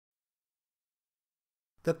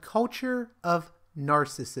The Culture of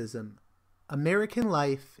Narcissism, American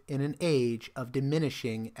Life in an Age of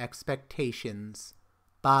Diminishing Expectations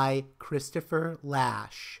by Christopher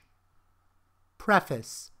Lasch.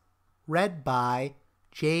 Preface, read by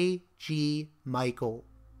J.G. Michael.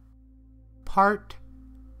 Part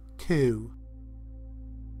 2.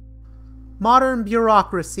 Modern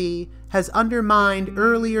bureaucracy has undermined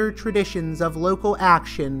earlier traditions of local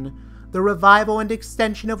action, the revival and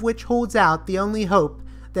extension of which holds out the only hope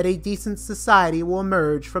that a decent society will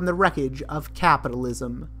emerge from the wreckage of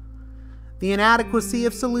capitalism. The inadequacy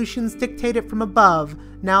of solutions dictated from above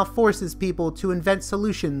now forces people to invent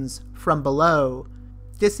solutions from below.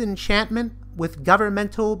 Disenchantment with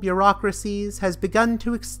governmental bureaucracies has begun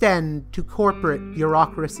to extend to corporate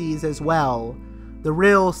bureaucracies as well, the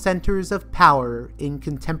real centers of power in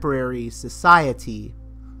contemporary society.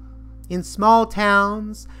 In small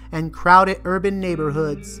towns and crowded urban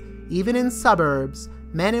neighborhoods, even in suburbs,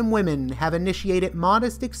 men and women have initiated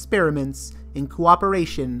modest experiments in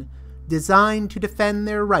cooperation designed to defend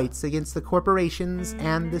their rights against the corporations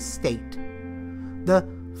and the state. The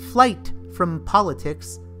flight from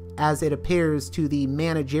politics, as it appears to the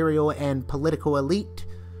managerial and political elite,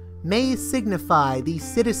 may signify the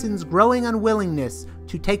citizens' growing unwillingness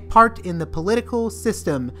to take part in the political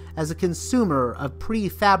system as a consumer of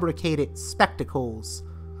prefabricated spectacles.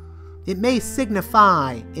 It may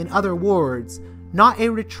signify, in other words, not a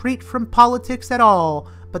retreat from politics at all,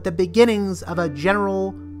 but the beginnings of a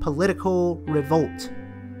general political revolt.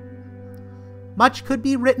 Much could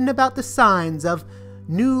be written about the signs of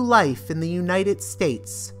new life in the United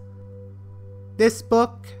States. This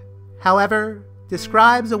book, however,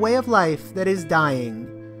 describes a way of life that is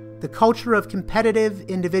dying, the culture of competitive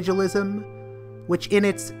individualism, which in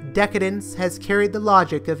its decadence has carried the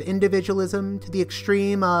logic of individualism to the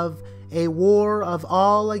extreme of a war of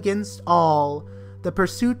all against all, the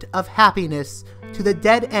pursuit of happiness to the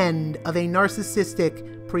dead end of a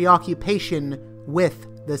narcissistic preoccupation with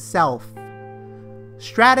the self.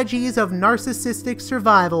 Strategies of narcissistic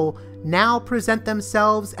survival now present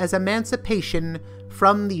themselves as emancipation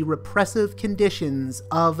from the repressive conditions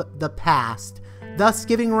of the past, thus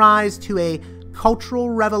giving rise to a cultural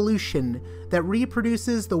revolution that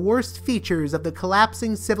reproduces the worst features of the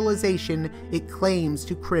collapsing civilization it claims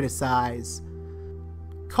to criticize.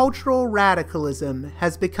 Cultural radicalism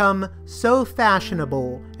has become so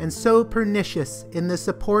fashionable and so pernicious in the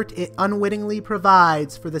support it unwittingly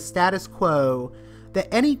provides for the status quo that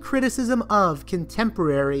any criticism of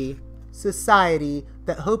contemporary society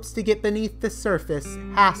that hopes to get beneath the surface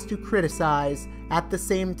has to criticize, at the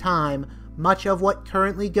same time, much of what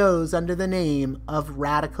currently goes under the name of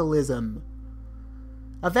radicalism.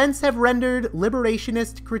 Events have rendered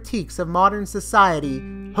liberationist critiques of modern society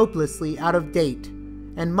hopelessly out of date,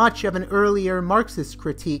 and much of an earlier Marxist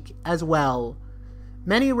critique as well.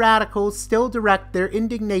 Many radicals still direct their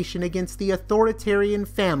indignation against the authoritarian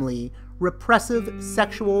family, repressive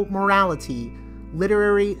sexual morality,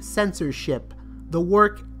 literary censorship, the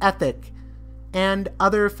work ethic, and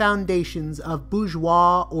other foundations of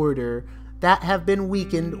bourgeois order that have been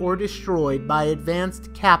weakened or destroyed by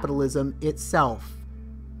advanced capitalism itself.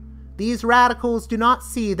 These radicals do not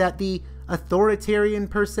see that the authoritarian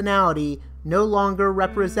personality no longer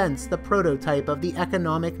represents the prototype of the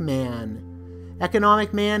economic man.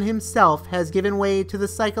 Economic man himself has given way to the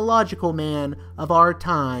psychological man of our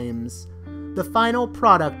times, the final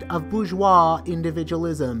product of bourgeois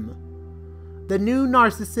individualism. The new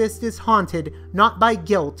narcissist is haunted not by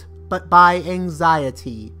guilt, but by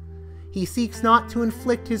anxiety. He seeks not to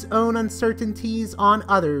inflict his own uncertainties on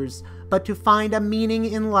others, but to find a meaning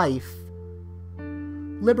in life.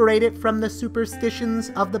 Liberated from the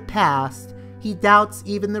superstitions of the past, he doubts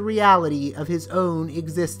even the reality of his own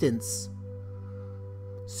existence.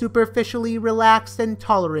 Superficially relaxed and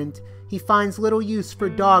tolerant, he finds little use for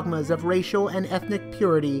dogmas of racial and ethnic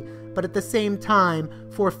purity, but at the same time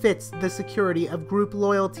forfeits the security of group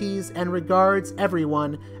loyalties and regards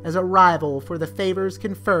everyone as a rival for the favors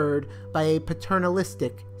conferred by a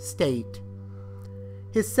paternalistic state.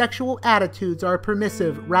 His sexual attitudes are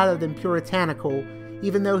permissive rather than puritanical,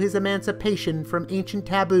 even though his emancipation from ancient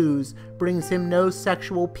taboos brings him no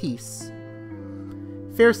sexual peace.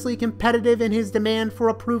 Fiercely competitive in his demand for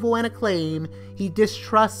approval and acclaim, he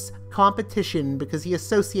distrusts competition because he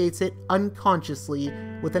associates it unconsciously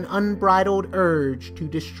with an unbridled urge to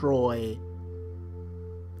destroy.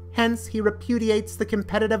 Hence, he repudiates the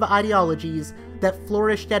competitive ideologies that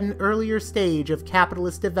flourished at an earlier stage of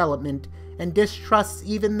capitalist development and distrusts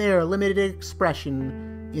even their limited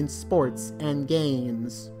expression in sports and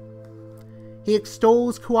games. He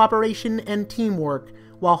extols cooperation and teamwork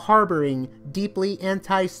while harboring deeply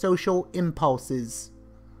antisocial impulses.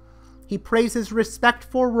 He praises respect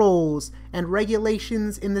for rules and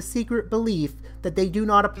regulations in the secret belief that they do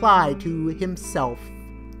not apply to himself.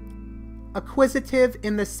 Acquisitive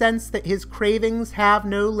in the sense that his cravings have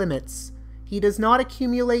no limits, he does not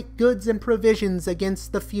accumulate goods and provisions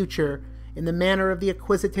against the future in the manner of the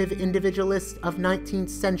acquisitive individualist of 19th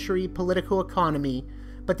century political economy,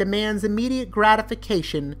 but demands immediate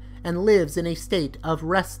gratification and lives in a state of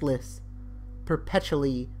restless,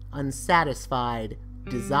 perpetually unsatisfied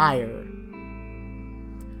desire.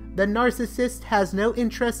 The narcissist has no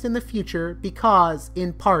interest in the future because,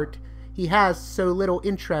 in part, he has so little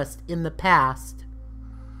interest in the past.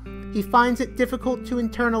 He finds it difficult to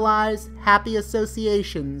internalize happy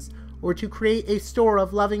associations or to create a store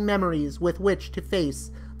of loving memories with which to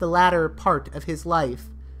face the latter part of his life,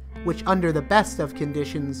 which under the best of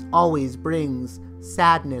conditions always brings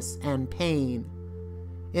sadness and pain.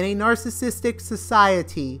 In a narcissistic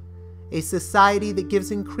society, a society that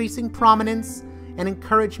gives increasing prominence and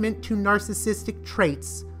encouragement to narcissistic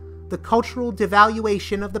traits, the cultural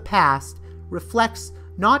devaluation of the past reflects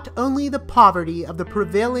not only the poverty of the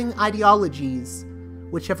prevailing ideologies,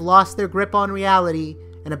 which have lost their grip on reality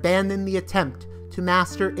and abandoned the attempt to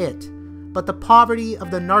master it, but the poverty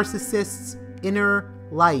of the narcissist's inner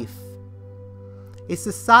life. A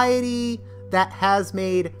society that has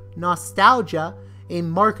made nostalgia a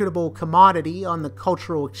marketable commodity on the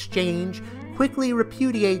cultural exchange quickly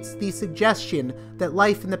repudiates the suggestion that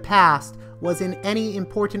life in the past was in any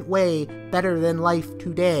important way better than life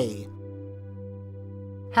today.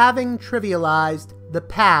 Having trivialized the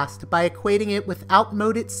past by equating it with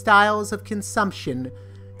outmoded styles of consumption,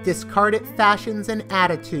 discarded fashions and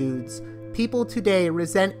attitudes, people today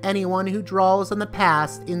resent anyone who draws on the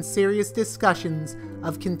past in serious discussions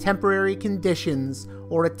of contemporary conditions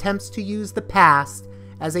or attempts to use the past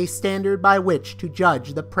as a standard by which to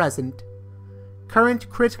judge the present. Current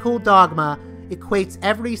critical dogma equates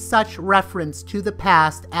every such reference to the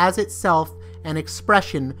past as itself an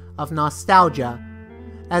expression of nostalgia.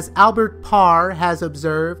 As Albert Parr has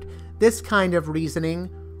observed, this kind of reasoning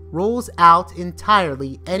rules out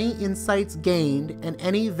entirely any insights gained and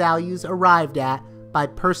any values arrived at by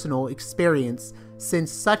personal experience,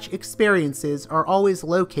 since such experiences are always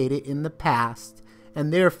located in the past,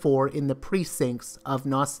 and therefore in the precincts of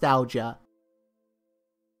nostalgia.